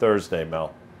 not Thursday,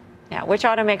 Mel. Yeah, which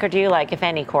automaker do you like, if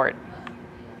any, Court?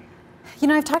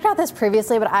 I've talked about this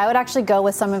previously, but I would actually go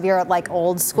with some of your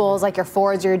old schools, like your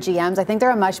Fords, your GMs. I think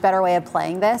they're a much better way of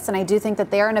playing this, and I do think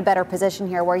that they're in a better position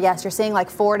here where, yes, you're seeing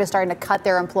Ford is starting to cut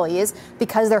their employees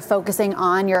because they're focusing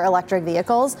on your electric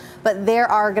vehicles, but they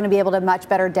are going to be able to much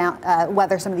better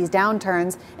weather some of these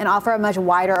downturns and offer a much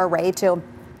wider array to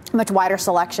much wider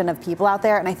selection of people out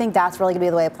there. And I think that's really going to be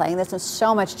the way of playing this. It's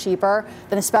so much cheaper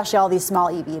than especially all these small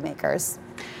EV makers.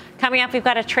 Coming up, we've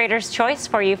got a trader's choice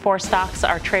for you. 4 stocks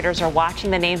our traders are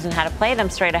watching, the names and how to play them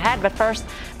straight ahead. But first,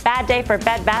 bad day for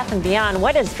Bed Bath & Beyond.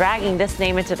 What is dragging this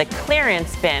name into the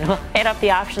clearance bin? We'll hit up the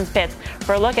options pits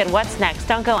for a look at what's next.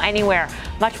 Don't go anywhere.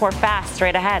 Much more fast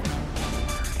straight ahead.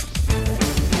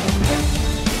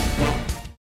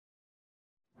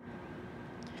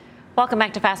 Welcome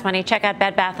back to Fast Money. Check out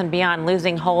Bed Bath & Beyond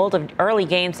losing hold of early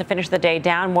gains to finish the day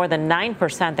down more than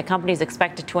 9%. The company is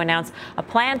expected to announce a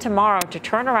plan tomorrow to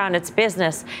turn around its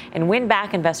business and win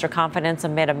back investor confidence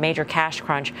amid a major cash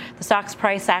crunch. The stock's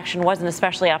price action wasn't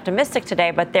especially optimistic today,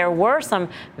 but there were some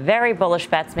very bullish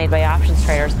bets made by options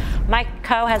traders. Mike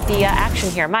Coe has the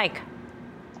action here. Mike.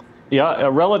 Yeah,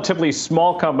 a relatively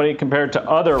small company compared to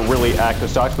other really active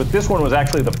stocks, but this one was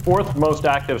actually the 4th most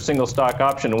active single stock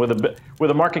option with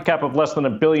a market cap of less than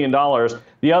 $1 billion.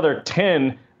 The other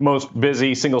 10 most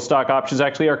busy single stock options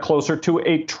actually are closer to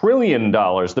 $1 trillion.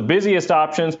 The busiest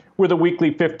options were the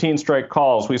weekly 15 strike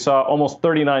calls. We saw almost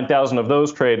 39,000 of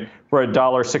those trade for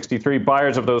 $1.63.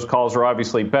 Buyers of those calls are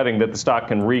obviously betting that the stock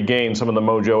can regain some of the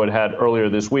mojo it had earlier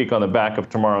this week on the back of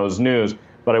tomorrow's news.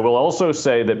 But I will also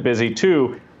say that busy,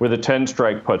 too, were the 10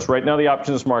 strike puts. Right now, the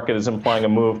options market is implying a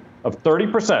move of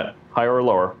 30% higher or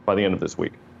lower by the end of this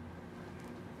week.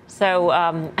 So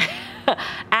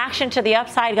action to the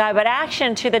upside guy, but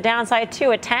action to the downside,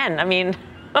 too, at 10. I mean,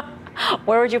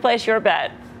 where would you place your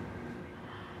bet?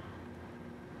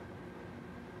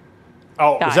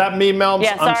 Oh, is that me, Melms?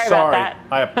 Yeah, I'm sorry. about that.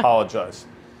 I apologize.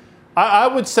 I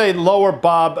would say lower,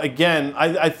 Bob. Again,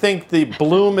 I think the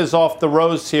bloom is off the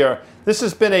rose here. This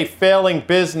has been a failing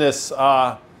business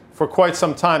for quite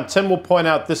some time. Tim will point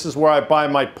out this is where I buy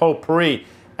my potpourri.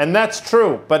 And that's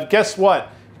true. But guess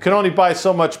what? You can only buy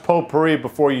so much potpourri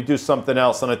before you do something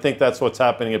else. And I think that's what's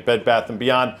happening at Bed Bath &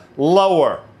 Beyond.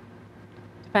 Lower.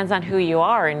 Depends on who you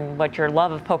are and what your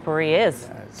love of potpourri is,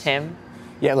 Tim.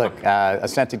 Yeah, look, a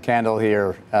scented candle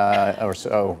here or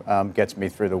so gets me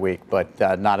through the week, but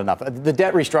not enough. The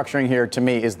debt restructuring here, to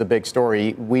me, is the big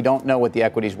story. We don't know what the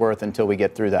equity's worth until we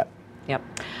get through that. Yep.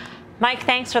 Mike,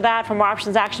 thanks for that. For more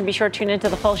options action, be sure to tune into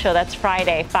the full show. That's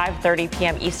Friday, 5:30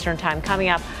 p.m. Eastern time. Coming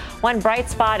up, one bright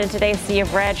spot in today's sea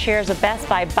of red. Shares of Best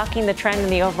Buy bucking the trend in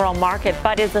the overall market.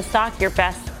 But is the stock your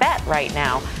best bet right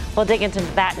now? We'll dig into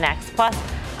that next. Plus,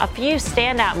 a few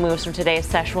standout moves from today's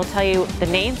session. We'll tell you the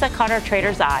names that caught our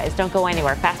traders' eyes. Don't go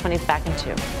anywhere. Fast Money's back in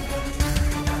 2.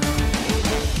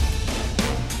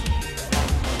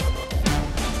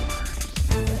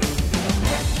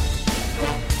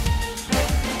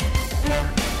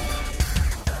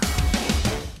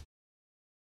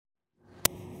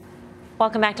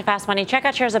 Welcome back to Fast Money. Check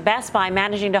out shares of Best Buy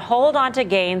managing to hold on to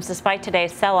gains despite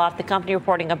today's sell-off. The company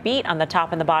reporting a beat on the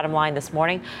top and the bottom line this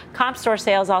morning. Comp store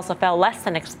sales also fell less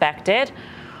than expected.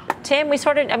 Tim,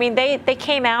 they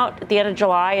came out at the end of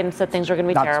July and said things were going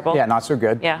to be terrible. Yeah, not so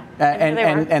good. Yeah,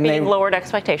 and they lowered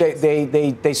expectations.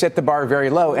 They set the bar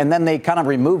very low, and then they kind of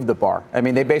removed the bar. I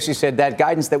mean, they basically said that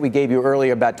guidance that we gave you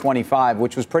earlier about 25,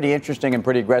 which was pretty interesting and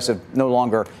pretty aggressive, no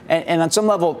longer. And on some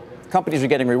level, companies are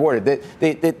getting rewarded.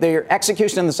 Their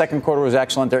execution in the second quarter was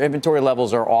excellent. Their inventory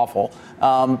levels are awful.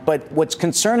 But what's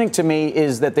concerning to me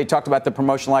is that they talked about the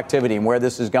promotional activity and where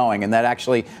this is going, and that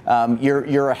actually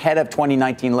you're ahead of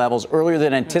 2019 levels earlier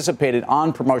than anticipated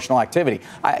on promotional activity.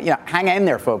 Hang in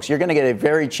there, folks. You're going to get a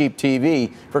very cheap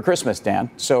TV for Christmas, Dan.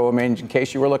 So, I mean, in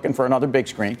case you were looking for another big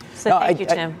screen. So thank you,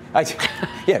 Tim.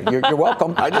 Yeah, you're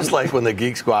welcome. I just like when the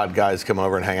Geek Squad guys come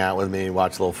over and hang out with me,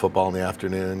 watch a little football in the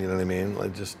afternoon. You know what I mean?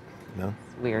 Like just. No.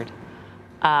 Weird.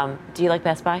 Do you like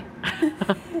Best Buy?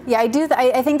 Yeah, I do.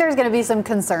 I think there's going to be some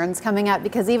concerns coming up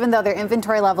because even though their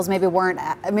inventory levels maybe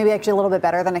actually a little bit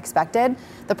better than expected,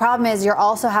 the problem is you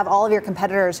also have all of your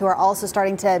competitors who are also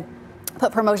starting to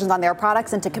put promotions on their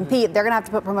products, and to compete, they're going to have to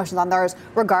put promotions on theirs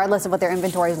regardless of what their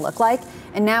inventories look like.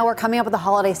 And now we're coming up with the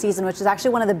holiday season, which is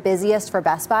actually one of the busiest for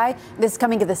Best Buy. This is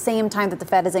coming at the same time that the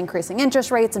Fed is increasing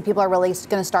interest rates, and people are really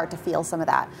going to start to feel some of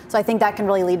that. So I think that can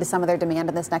really lead to some of their demand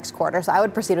in this next quarter. So I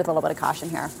would proceed with a little bit of caution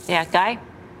here. Yeah, Guy?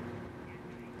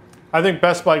 I think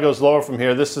Best Buy goes lower from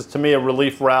here. This is, to me, a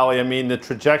relief rally. I mean, the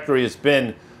trajectory has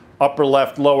been upper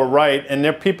left, lower right. And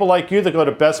there are people like you that go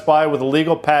to Best Buy with a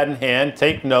legal pad in hand,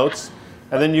 take notes,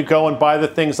 and then you go and buy the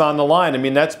things on the line. I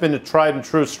mean, that's been a tried and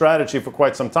true strategy for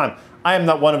quite some time. I am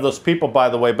not one of those people, by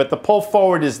the way, but the pull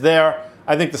forward is there.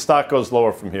 I think the stock goes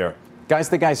lower from here. Guy's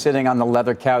the guy sitting on the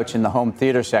leather couch in the home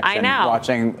theater section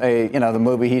watching the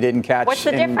movie he didn't catch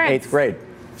in 8th grade.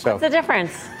 So. What's the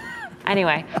difference?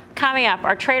 Anyway, coming up,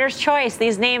 our trader's choice.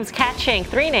 These names catching.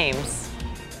 3 names.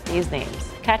 These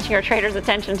names. Catching your traders'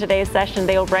 attention today's session,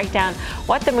 they will break down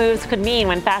what the moves could mean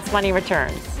when Fast Money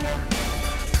returns.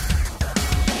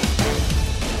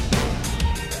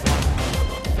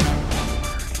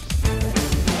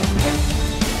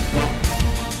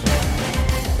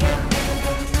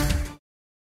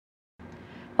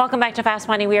 Welcome back to Fast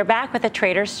Money. We are back with a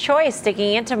trader's choice,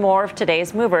 digging into more of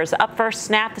today's movers. Up first,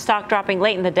 Snap, the stock dropping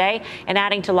late in the day and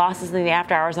adding to losses in the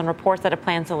after hours on reports that it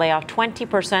plans to lay off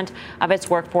 20% of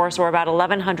its workforce, or about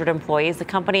 1,100 employees. The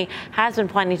company has been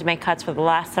planning to make cuts for the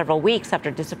last several weeks after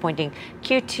disappointing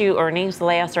Q2 earnings. The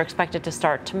layoffs are expected to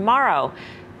start tomorrow.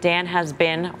 Dan has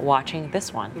been watching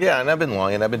this one. Yeah, and I've been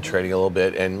long, and I've been trading a little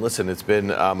bit. And listen, it's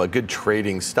been a good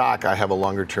trading stock. I have a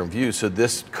longer-term view. So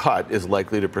this cut is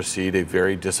likely to precede a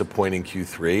very disappointing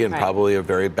Q3 and probably a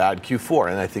very bad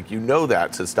Q4. And I think you know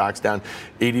that. So stock's down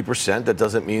 80%. That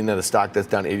doesn't mean that a stock that's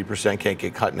down 80% can't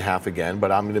get cut in half again.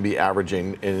 But I'm going to be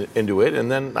averaging into it.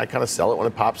 And then I kind of sell it when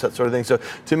it pops, that sort of thing. So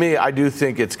to me, I do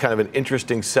think it's kind of an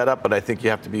interesting setup. But I think you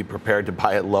have to be prepared to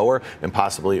buy it lower and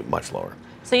possibly much lower.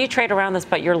 So you trade around this,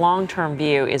 but your long-term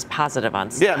view is positive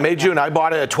on stock. Yeah, May, June, I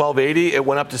bought it at 12.80. It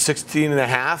went up to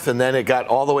 16.5, and then it got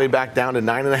all the way back down to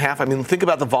 9.5. I mean, think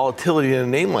about the volatility in a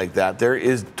name like that. There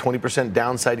is 20%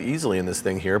 downside easily in this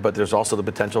thing here, but there's also the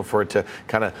potential for it to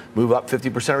kind of move up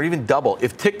 50% or even double.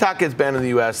 If TikTok gets banned in the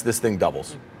U.S., this thing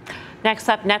doubles. Next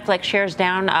up, Netflix shares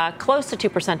down close to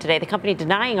 2% today. The company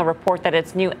denying a report that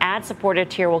its new ad-supported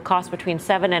tier will cost between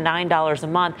 $7 and $9 a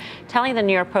month, telling the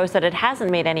New York Post that it hasn't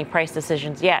made any price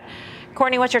decisions yet.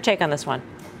 Courtney, what's your take on this one?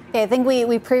 Yeah, I think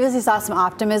we previously saw some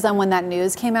optimism when that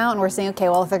news came out, and we're saying, okay,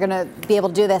 well, if they're going to be able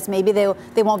to do this, maybe they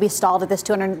won't be stalled at this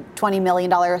 $220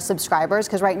 million subscribers,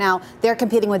 because right now they're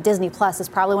competing with Disney Plus. It's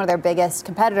probably one of their biggest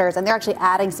competitors, and they're actually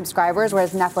adding subscribers,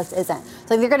 whereas Netflix isn't.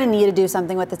 So they're going to need to do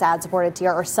something with this ad-supported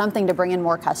tier or something to bring in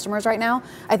more customers right now.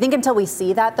 I think until we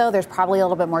see that, though, there's probably a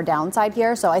little bit more downside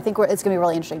here. So I think it's going to be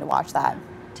really interesting to watch that.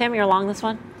 Tim, you're along this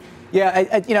one?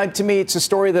 Yeah, to me, it's a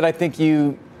story that I think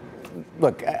you...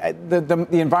 Look, the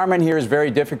environment here is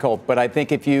very difficult, but I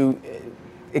think if you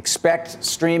expect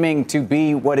streaming to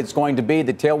be what it's going to be,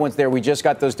 the tailwinds there, we just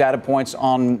got those data points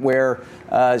on where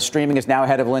streaming is now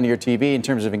ahead of linear TV in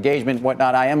terms of engagement and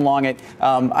whatnot. I am long it.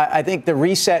 I think the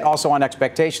reset also on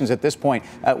expectations at this point.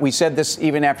 We said this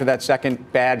even after that second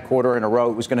bad quarter in a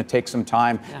row. It was going to take some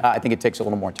time. I think it takes a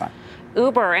little more time.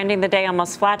 Uber ending the day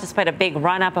almost flat despite a big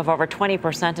run-up of over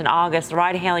 20% in August. The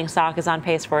ride-hailing stock is on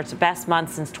pace for its best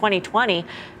month since 2020.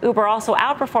 Uber also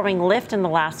outperforming Lyft in the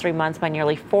last 3 months by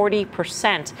nearly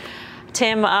 40%.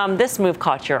 Tim, this move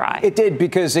caught your eye. It did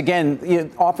because,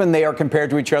 again, often they are compared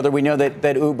to each other. We know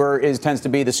that Uber tends to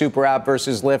be the super app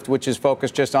versus Lyft, which is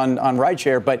focused just on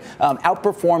rideshare, but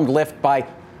outperformed Lyft by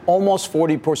almost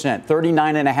 40%,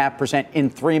 39.5%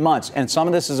 in 3 months. And some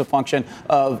of this is a function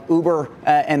of Uber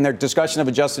and their discussion of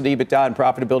adjusted EBITDA and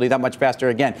profitability that much faster.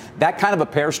 Again, that kind of a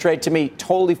pair trade to me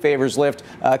totally favors Lyft.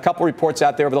 A couple reports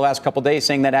out there over the last couple of days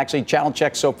saying that actually channel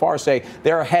checks so far say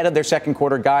they're ahead of their second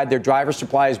quarter guide. Their driver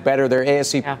supply is better. Their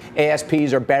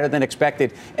ASPs are better than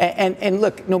expected. And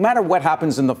look, no matter what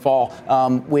happens in the fall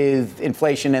with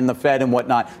inflation and the Fed and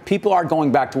whatnot, people are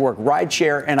going back to work.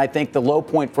 Rideshare, and I think the low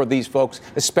point for these folks,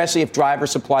 especially if driver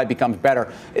supply becomes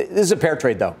better. This is a pair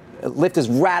trade, though. Lyft has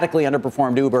radically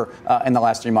underperformed Uber in the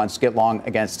last 3 months. Get long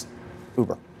against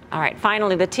Uber. All right,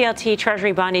 finally, the TLT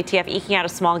Treasury Bond ETF eking out a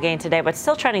small gain today, but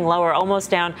still trending lower,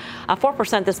 almost down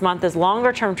 4% this month as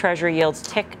longer-term Treasury yields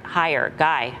tick higher.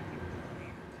 Guy.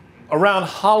 Around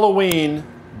Halloween,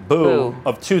 boo,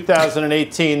 of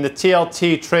 2018, the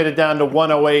TLT traded down to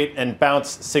 108 and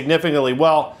bounced significantly.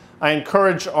 Well, I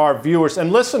encourage our viewers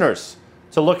and listeners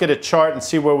to look at a chart and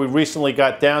see where we recently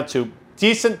got down to.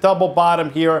 Decent double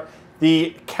bottom here.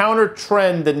 The counter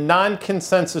trend, the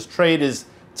non-consensus trade is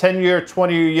 10-year,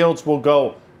 20-year yields will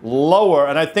go lower.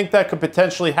 And I think that could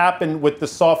potentially happen with the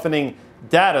softening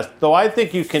data. Though I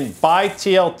think you can buy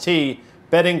TLT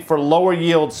betting for lower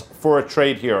yields for a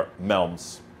trade here,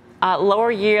 Melms.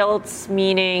 Lower yields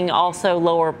meaning also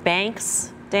lower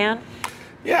banks, Dan?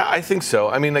 Yeah, I think so.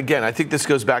 I mean, again, I think this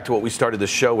goes back to what we started the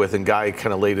show with, and Guy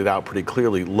kind of laid it out pretty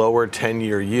clearly. Lower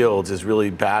 10-year yields is really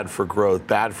bad for growth.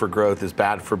 Bad for growth is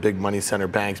bad for big money center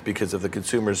banks because if the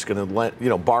consumer's going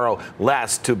to borrow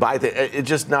less to buy it's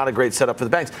just not a great setup for the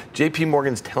banks. JP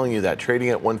Morgan's telling you that, trading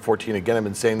at 114. Again, I've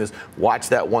been saying this. Watch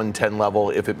that 110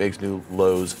 level. If it makes new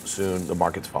lows soon, the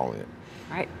market's following it.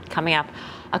 All right, coming up.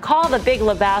 A call the Big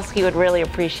Lebowski would really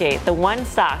appreciate. The one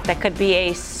stock that could be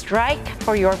a strike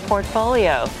for your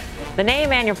portfolio. The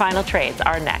name and your final trades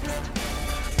are next.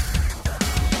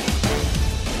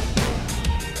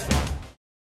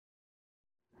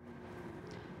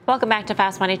 Welcome back to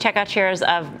Fast Money. Check out shares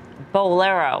of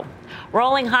Bowlero.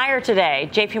 Rolling higher today,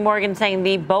 JP Morgan saying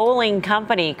the bowling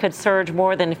company could surge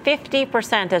more than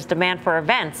 50% as demand for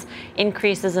events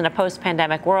increases in a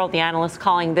post-pandemic world. The analysts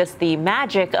calling this the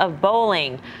magic of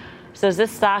bowling. So is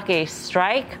this stock a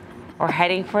strike or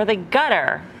heading for the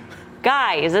gutter?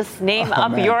 Guy, is this name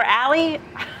up your alley?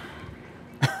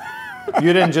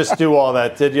 You didn't just do all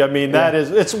that, did you? I mean,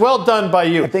 it's well done by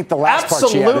you. I think the last part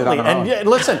she added on her own. And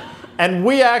listen, and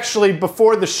we actually,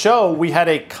 before the show, we had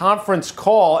a conference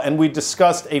call and we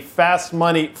discussed a Fast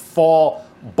Money fall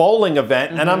bowling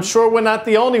event. And I'm sure we're not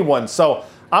the only one. So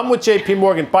I'm with JP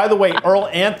Morgan. By the way, Earl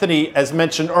Anthony, as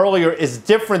mentioned earlier, is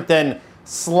different than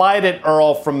Slide It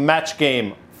Earl from Match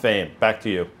Game fame. Back to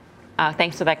you.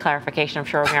 Thanks for that clarification. I'm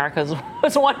sure America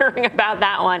was wondering about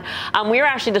that one. We were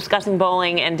actually discussing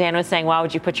bowling, and Dan was saying, why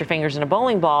would you put your fingers in a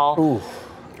bowling ball? Ooh.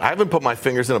 I haven't put my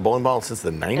fingers in a bowling ball since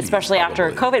the 90s. Especially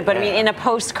after COVID. But, I mean, in a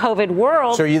post-COVID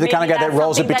world. So are you the kind of guy that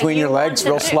rolls it between your legs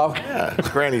real slow? Yeah,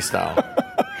 granny style.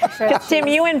 Tim,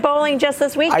 you went bowling just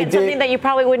this weekend. Something that you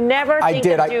probably would never think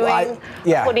of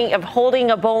doing, of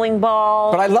holding a bowling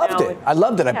ball. But I loved it. I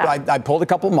loved it. Yeah. I pulled a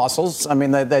couple muscles. I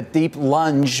mean, that deep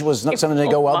lunge was not something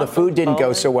to go well. The food didn't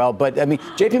go so well. But, I mean,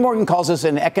 JP Morgan calls this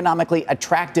an economically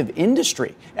attractive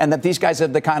industry, and that these guys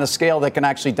have the kind of scale that can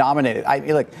actually dominate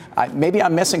it. Maybe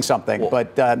I'm missing something,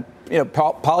 but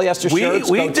polyester shirts.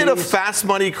 We did a Fast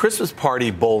Money Christmas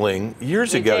party bowling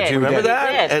years ago. Do you remember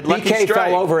that? At Lucky BK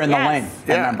Strike. fell over in the lane.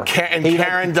 Yeah. I remember. And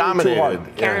Karen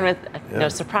dominated. Karen, with no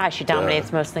surprise, she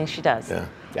dominates most things she does. Yeah.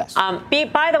 Yes.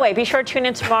 By the way, be sure to tune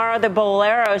in tomorrow. The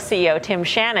Bowlero CEO, Tim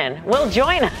Shannon, will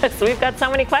join us. We've got so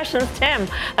many questions, Tim.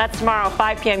 That's tomorrow,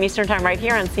 5 p.m. Eastern Time, right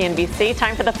here on CNBC.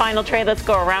 Time for the final trade. Let's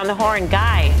go around the horn.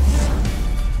 Guy.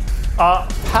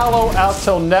 Palo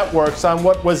Alto Networks on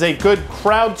what was a good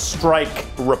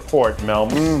CrowdStrike report,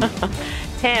 Melms.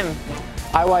 Tim.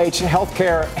 IYH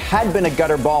Healthcare had been a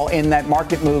gutter ball in that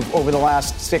market move over the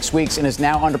last 6 weeks and is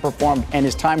now underperformed and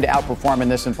is time to outperform in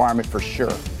this environment for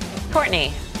sure.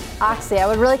 Courtney. Oxy, I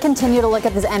would really continue to look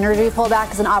at this energy pullback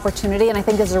as an opportunity, and I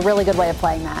think this is a really good way of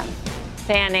playing that.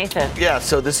 Dan, Nathan. Yeah,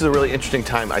 so this is a really interesting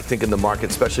time, I think, in the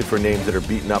market, especially for names that are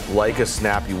beaten up like a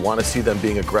Snap. You want to see them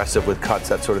being aggressive with cuts,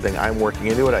 that sort of thing. I'm working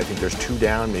into it. I think there's 2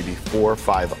 down, maybe 4 or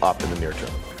 5 up in the near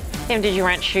term. Tim, did you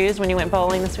rent shoes when you went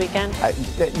bowling this weekend?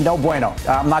 No bueno.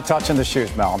 I'm not touching the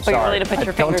shoes, Mel. I'm sorry. Really to put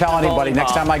your Don't tell anybody.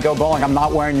 Next time I go bowling, I'm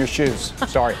not wearing your shoes.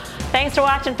 Sorry. Thanks for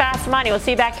watching Fast Money. We'll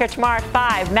see you back here tomorrow at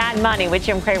 5. Mad Money with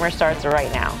Jim Cramer starts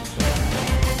right now.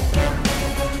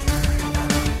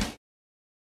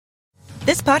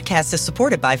 This podcast is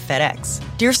supported by FedEx.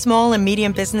 Dear small and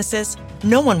medium businesses,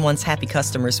 no one wants happy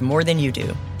customers more than you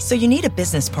do. So you need a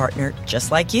business partner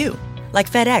just like you. Like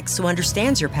FedEx, who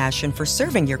understands your passion for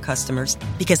serving your customers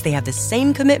because they have the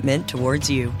same commitment towards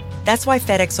you. That's why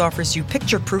FedEx offers you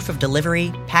picture proof of delivery,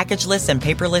 packageless and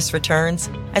paperless returns,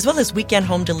 as well as weekend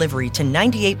home delivery to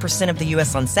 98% of the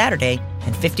U.S. on Saturday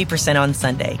and 50% on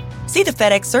Sunday. See the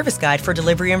FedEx service guide for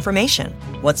delivery information.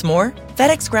 What's more,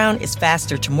 FedEx Ground is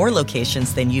faster to more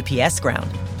locations than UPS Ground.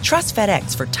 Trust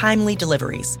FedEx for timely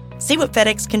deliveries. See what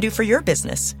FedEx can do for your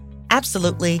business.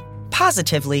 Absolutely,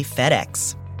 positively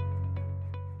FedEx.